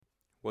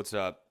What's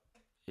up?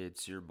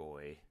 It's your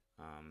boy,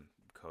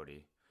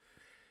 Cody,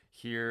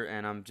 here,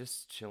 and I'm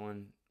just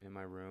chilling in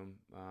my room.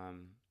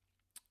 And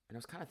I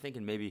was kind of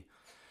thinking maybe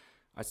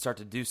I'd start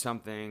to do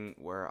something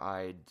where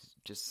I'd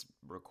just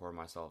record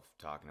myself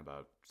talking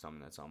about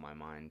something that's on my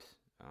mind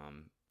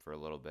for a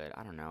little bit.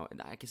 I don't know. And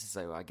I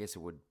guess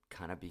it would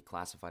kind of be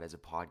classified as a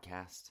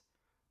podcast,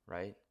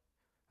 right?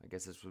 I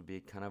guess this would be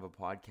kind of a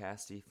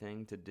podcasty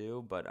thing to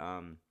do, but I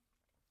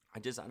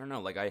don't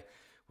know.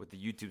 With the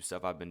YouTube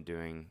stuff I've been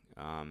doing,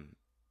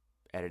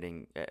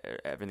 editing,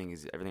 everything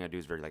I do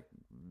is very like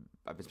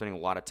I've been spending a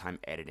lot of time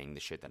editing the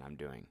shit that I'm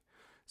doing.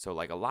 So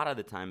like a lot of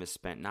the time is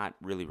spent not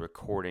really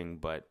recording,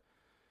 but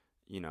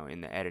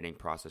in the editing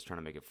process, trying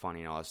to make it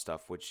funny and all that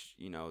stuff. Which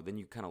then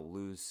you kind of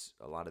lose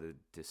a lot of the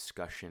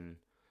discussion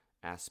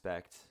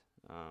aspect.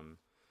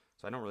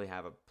 So I don't really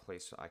have a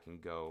place I can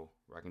go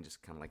where I can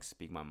just kind of like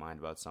speak my mind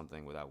about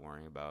something without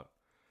worrying about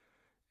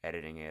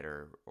editing it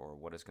or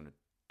what it's going to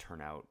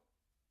turn out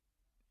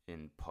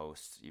in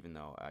post, even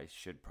though I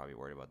should probably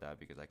worry about that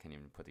because I can't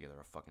even put together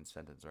a fucking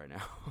sentence right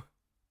now.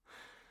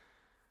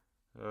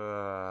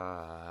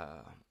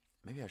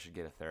 Maybe I should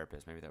get a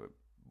therapist. Maybe that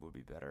would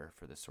be better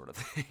for this sort of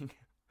thing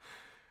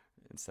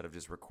instead of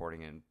just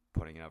recording and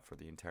putting it up for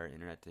the entire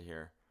internet to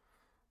hear.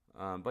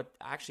 But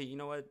actually, you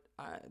know what?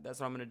 That's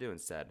what I'm going to do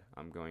instead.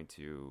 I'm going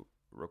to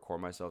record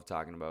myself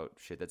talking about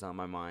shit that's on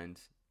my mind,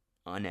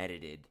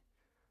 unedited,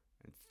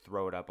 and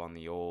throw it up on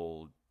the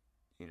old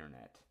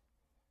internet.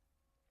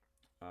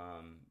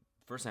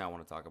 First thing I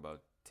want to talk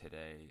about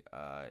today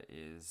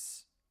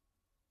is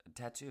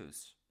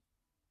tattoos.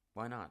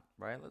 Why not,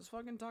 right? Let's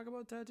fucking talk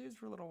about tattoos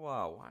for a little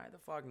while. Why the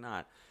fuck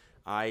not?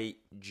 I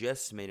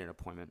just made an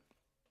appointment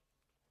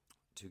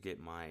to get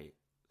my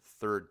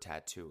third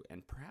tattoo,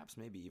 and perhaps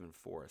maybe even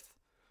fourth,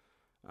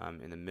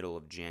 in the middle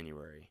of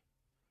January.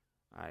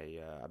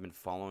 I've been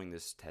following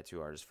this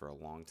tattoo artist for a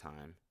long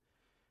time.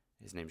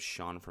 His name's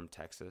Sean from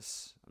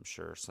Texas. I'm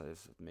sure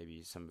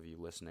maybe some of you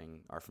listening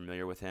are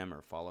familiar with him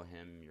or follow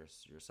him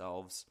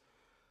yourselves.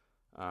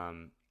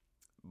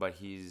 But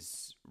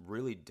he's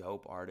really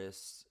dope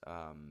artist.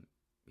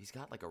 He's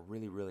got like a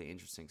really, really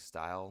interesting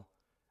style.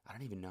 I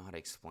don't even know how to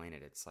explain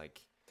it. It's like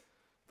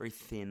very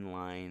thin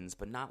lines,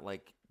 but not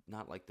like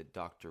the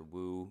Dr.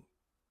 Wu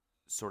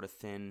sort of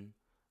thin.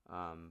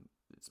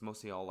 It's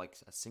mostly all like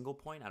a single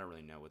point. I don't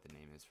really know what the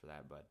name is for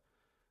that, but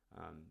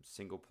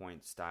single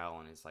point style,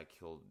 and it's like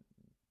he'll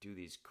do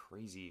these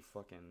crazy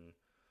fucking.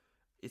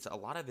 It's a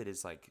lot of it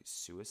is like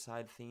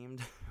suicide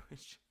themed,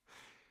 which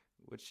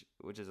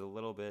is a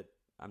little bit.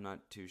 I'm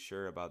not too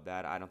sure about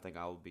that. I don't think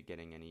I'll be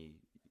getting any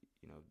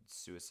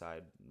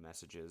suicide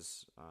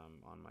messages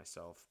on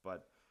myself,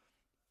 but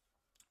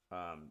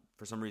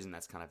for some reason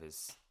that's kind of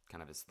his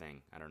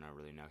thing. I don't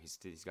really know.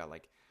 He's got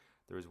like.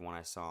 There was one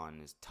I saw on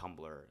his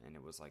Tumblr, and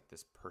it was like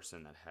this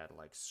person that had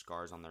like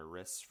scars on their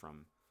wrists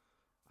from,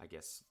 I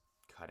guess,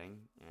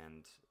 cutting,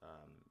 and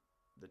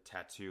the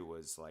tattoo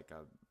was like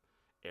a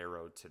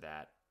arrow to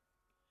that,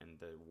 and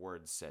the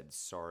words said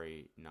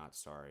 "sorry, not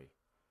sorry,"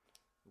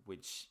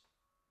 which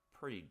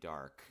pretty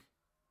dark.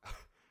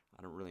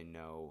 I don't really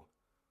know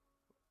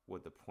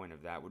what the point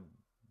of that would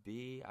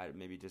be.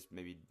 Maybe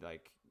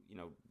like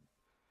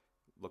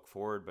look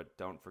forward, but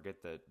don't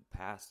forget the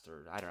past,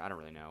 or I don't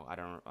really know. I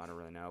don't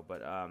really know,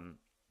 but I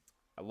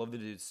love the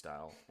dude's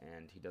style,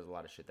 and he does a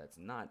lot of shit that's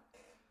not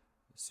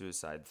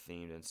suicide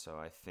themed, and so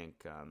I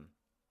think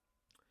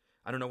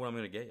I don't know what I'm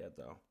gonna get yet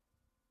though.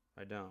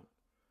 I don't.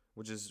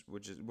 Which is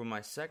with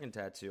my second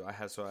tattoo. I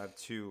have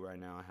two right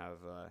now. I have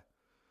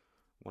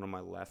one on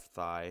my left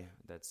thigh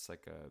that's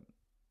like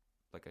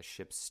a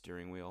ship's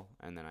steering wheel,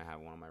 and then I have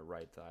one on my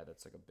right thigh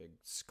that's like a big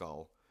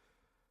skull.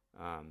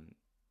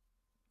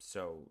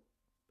 So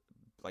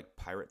like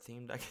pirate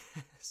themed, I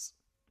guess.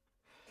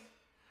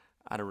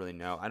 I don't really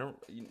know. I don't.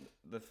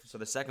 So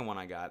the second one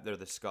I got, they're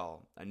the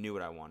skull. I knew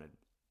what I wanted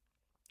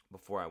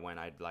before I went.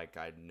 I'd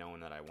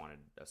known that I wanted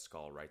a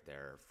skull right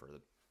there for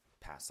the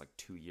past like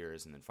 2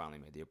 years, and then finally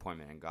made the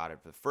appointment and got it.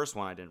 For the first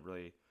one, I didn't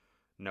really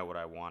know what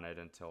I wanted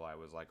until I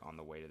was like on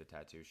the way to the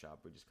tattoo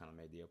shop. We just kind of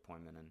made the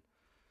appointment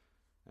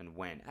and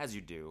went, as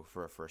you do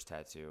for a first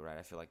tattoo, right?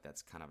 I feel like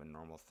that's kind of a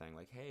normal thing.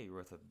 Like, hey, you're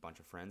with a bunch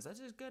of friends.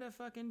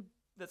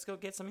 Let's go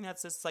get something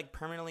that's just like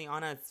permanently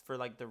on us for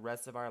like the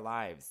rest of our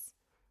lives.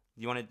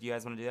 You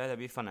guys want to do that? That'd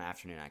be a fun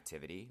afternoon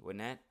activity,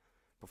 wouldn't it?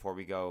 Before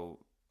we go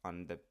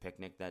on the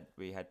picnic that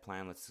we had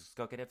planned, let's just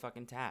go get a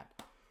fucking tat.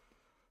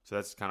 So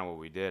that's kind of what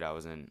we did. I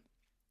was in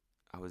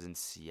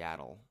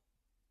Seattle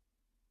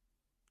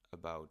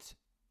about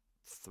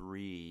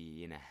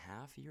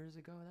 3.5 years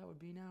ago. That would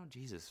be now.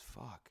 Jesus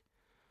fuck.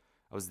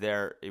 I was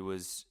there. It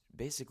was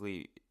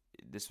basically,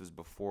 this was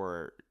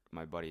before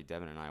my buddy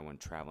Devin and I went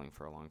traveling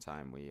for a long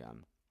time. We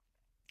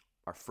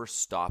our first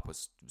stop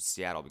was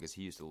Seattle because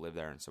he used to live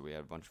there, and so we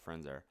had a bunch of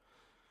friends there.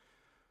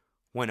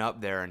 Went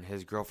up there, and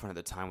his girlfriend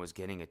at the time was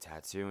getting a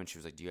tattoo, and she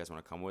was like, "Do you guys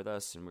want to come with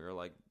us?" And we were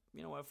like,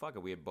 "You know what? Fuck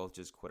it." We had both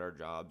just quit our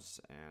jobs,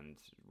 and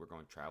we're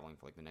going traveling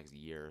for like the next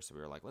year. So we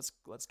were like,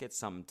 "Let's get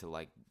something to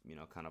like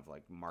kind of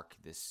like mark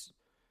this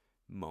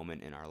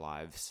moment in our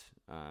lives."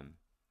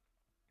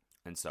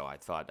 And so I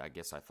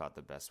guess I thought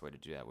the best way to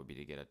do that would be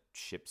to get a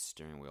ship's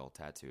steering wheel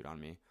tattooed on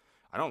me.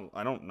 I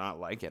don't not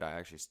like it. I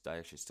actually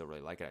still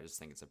really like it. I just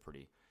think it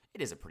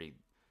is a pretty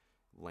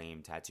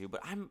lame tattoo.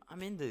 But I'm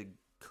into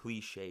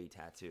cliche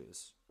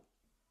tattoos.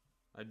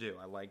 I do.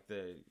 I like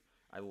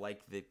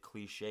the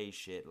cliche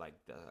shit. Like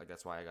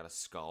that's why I got a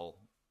skull,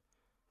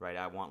 right?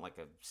 I want like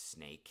a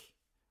snake.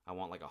 I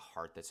want like a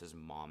heart that says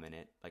mom in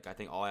it. Like I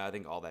think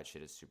all that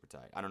shit is super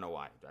tight. I don't know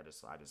why.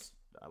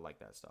 I like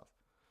that stuff.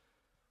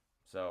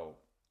 So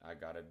I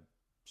got a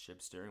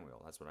ship steering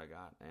wheel. That's what I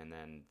got. And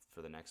then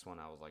for the next one,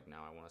 I was like,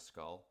 now I want a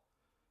skull.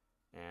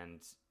 And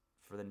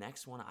for the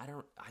next one,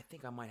 I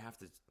think I might have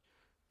to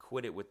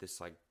quit it with this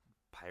like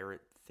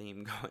pirate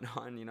theme going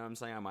on. You know what I'm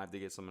saying? I might have to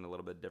get something a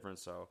little bit different.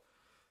 So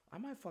I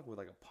might fuck with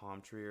like a palm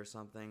tree or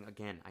something.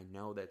 Again, I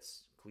know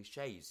that's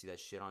cliche. You see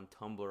that shit on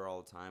Tumblr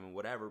all the time and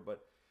whatever,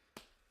 but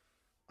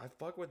I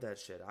fuck with that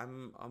shit.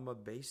 I'm a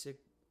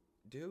basic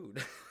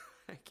dude,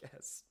 I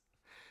guess.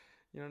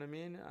 You know what I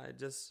mean?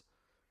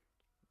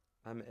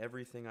 I'm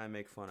everything I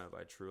make fun of.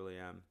 I truly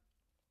am.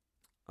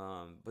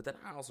 But then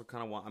I also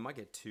kind of I might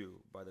get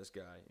two by this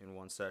guy in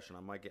one session.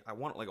 I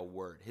want like a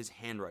word. His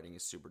handwriting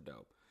is super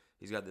dope.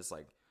 He's got this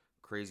like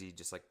crazy,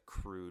 just like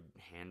crude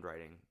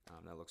handwriting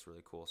that looks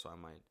really cool. So I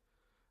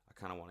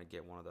kind of want to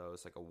get one of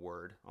those, like a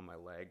word on my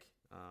leg.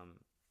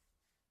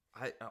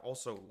 I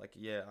also like,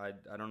 yeah,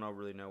 I don't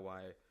really know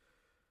why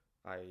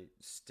I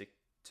stick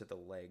to the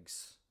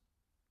legs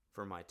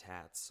for my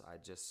tats.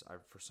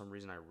 For some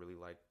reason I really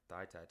like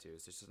thigh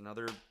tattoos. It's just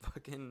another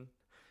fucking,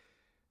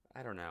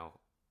 I don't know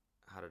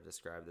how to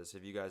describe this.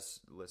 If you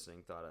guys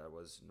listening thought I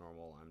was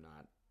normal, I'm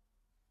not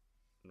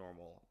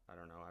normal. I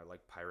don't know. I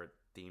like pirate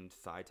themed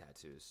thigh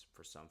tattoos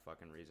for some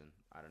fucking reason.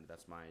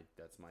 That's my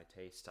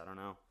taste. I don't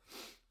know.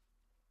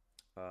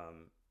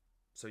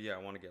 So yeah, I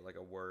want to get like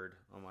a word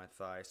on my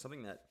thigh,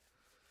 something that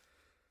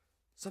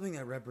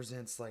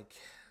represents like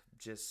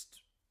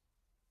just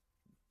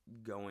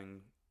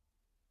going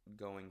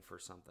for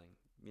something.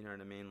 You know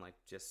what I mean? Like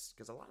just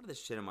because a lot of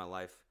this shit in my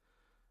life,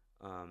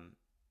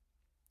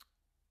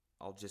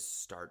 I'll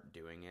just start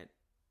doing it,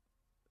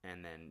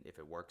 and then if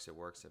it works, it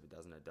works. If it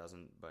doesn't, it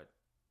doesn't. But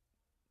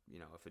you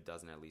know, if it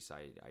doesn't, at least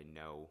I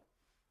know,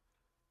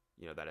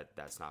 you know,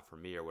 that's not for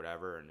me or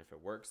whatever. And if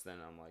it works, then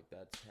I'm like,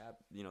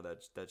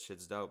 that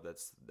shit's dope.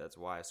 That's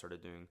why I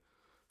started doing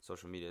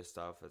social media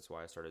stuff. That's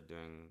why I started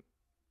doing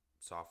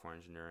software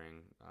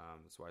engineering.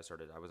 That's why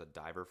I was a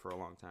diver for a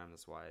long time.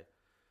 That's why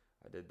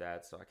I did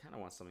that. So I kind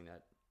of want something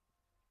that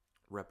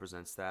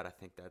represents that. I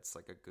think that's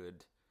like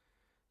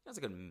that's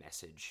a good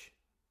message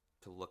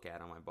to look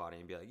at on my body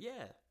and be like,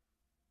 yeah,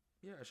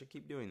 I should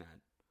keep doing that.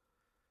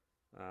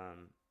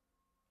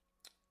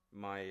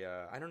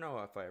 I don't know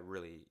if I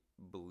really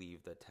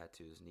believe that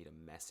tattoos need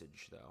a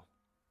message, though,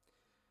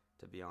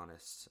 to be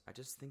honest. I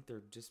just think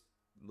they're just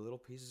little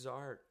pieces of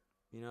art,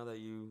 you know, that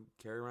you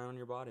carry around on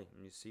your body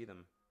and you see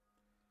them.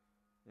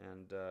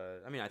 And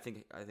I mean, I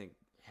think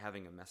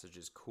having a message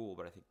is cool,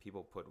 but I think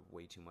people put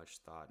way too much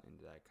thought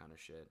into that kind of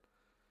shit.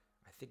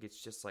 I think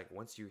it's just like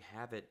once you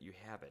have it,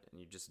 and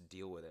you just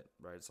deal with it,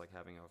 right? It's like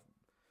having a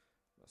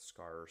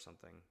scar or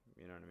something,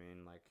 you know what I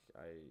mean? Like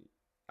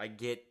I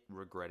get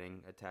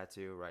regretting a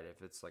tattoo, right?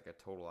 If it's like a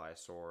total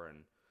eyesore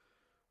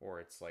or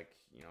it's like,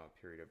 you know, a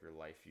period of your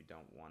life you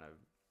don't want to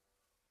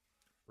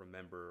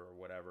remember or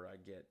whatever, I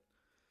get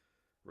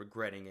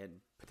regretting it,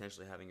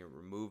 potentially having it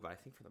removed. But I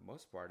think for the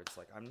most part, it's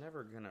like I'm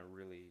never gonna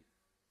really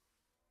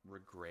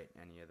regret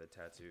any of the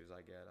tattoos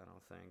I get. I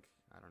don't think.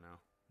 I don't know.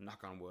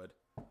 Knock on wood.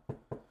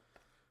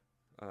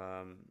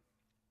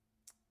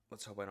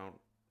 Let's hope I don't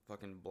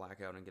fucking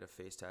black out and get a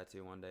face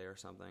tattoo one day or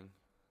something,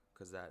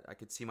 because that I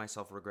could see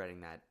myself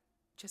regretting that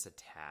just a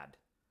tad.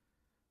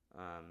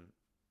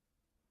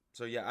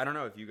 So yeah, I don't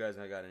know if you guys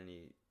got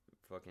any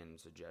fucking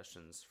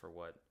suggestions for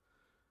what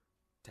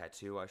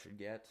tattoo I should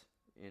get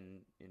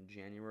in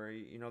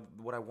January. You know,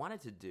 what I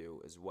wanted to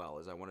do as well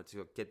is I wanted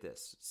to get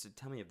this. So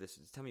tell me if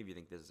you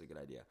think this is a good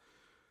idea.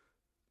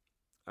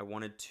 I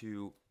wanted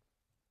to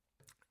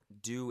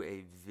do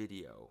a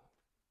video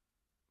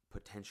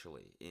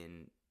potentially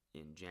in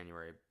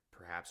January,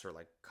 perhaps, or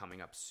like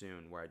coming up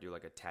soon, where I do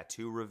like a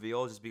tattoo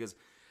reveal, just because,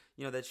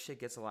 you know, that shit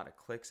gets a lot of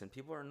clicks and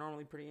people are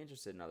normally pretty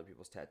interested in other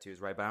people's tattoos,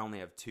 right? But I only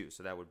have two,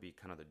 so that would be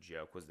kind of the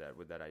joke, was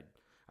that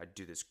I'd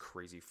do this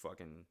crazy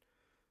fucking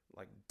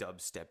like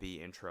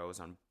dubsteppy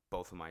intros on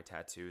both of my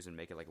tattoos and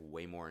make it like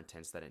way more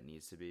intense than it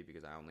needs to be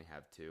because I only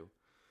have two.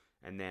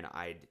 And then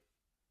I'd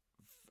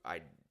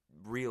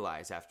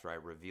realize after I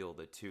reveal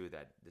the two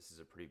that this is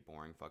a pretty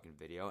boring fucking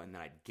video, and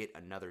then I'd get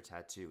another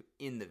tattoo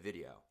in the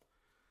video.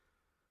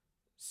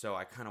 So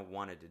I kind of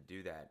wanted to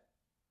do that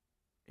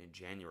in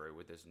January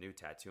with this new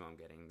tattoo I'm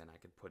getting. Then I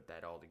could put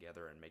that all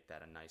together and make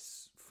that a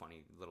nice,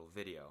 funny little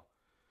video.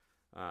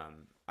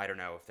 I don't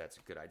know if that's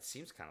good. It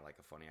seems kind of like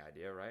a funny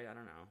idea, right? I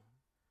don't know.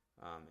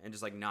 And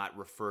just like not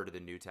refer to the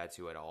new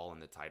tattoo at all in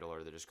the title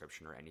or the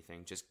description or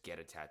anything. Just get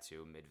a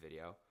tattoo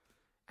mid-video.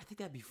 I think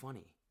that'd be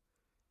funny.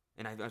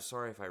 And I'm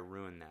sorry if I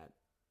ruined that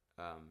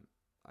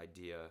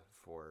idea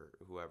for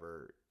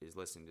whoever is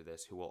listening to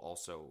this who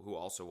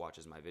also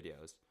watches my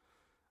videos.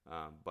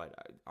 But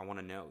I want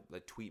to know.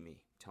 Like, tweet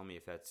me. Tell me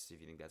if you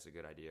think that's a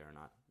good idea or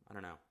not. I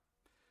don't know.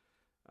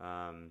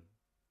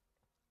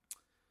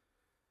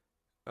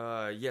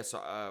 Yeah,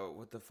 so,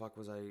 what the fuck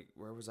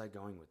where was I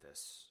going with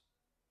this?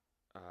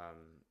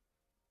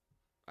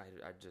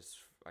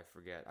 I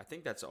forget. I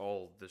think that's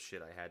all the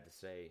shit I had to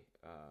say,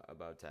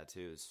 about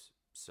tattoos.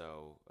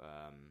 So,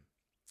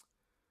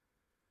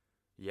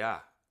 yeah.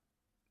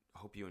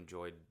 Hope you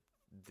enjoyed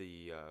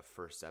the,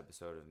 first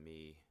episode of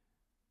me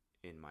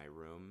in my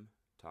room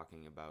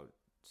talking about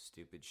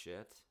stupid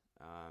shit.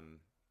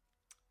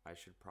 I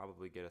should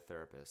probably get a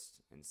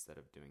therapist instead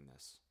of doing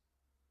this.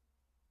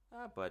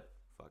 But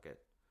fuck it.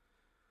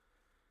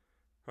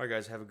 All right,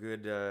 guys, have a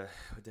good,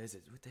 what day is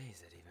it? What day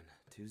is it even?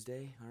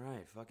 Tuesday? All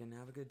right, fucking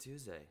have a good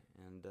Tuesday.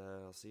 And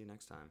I'll see you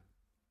next time.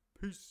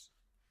 Peace.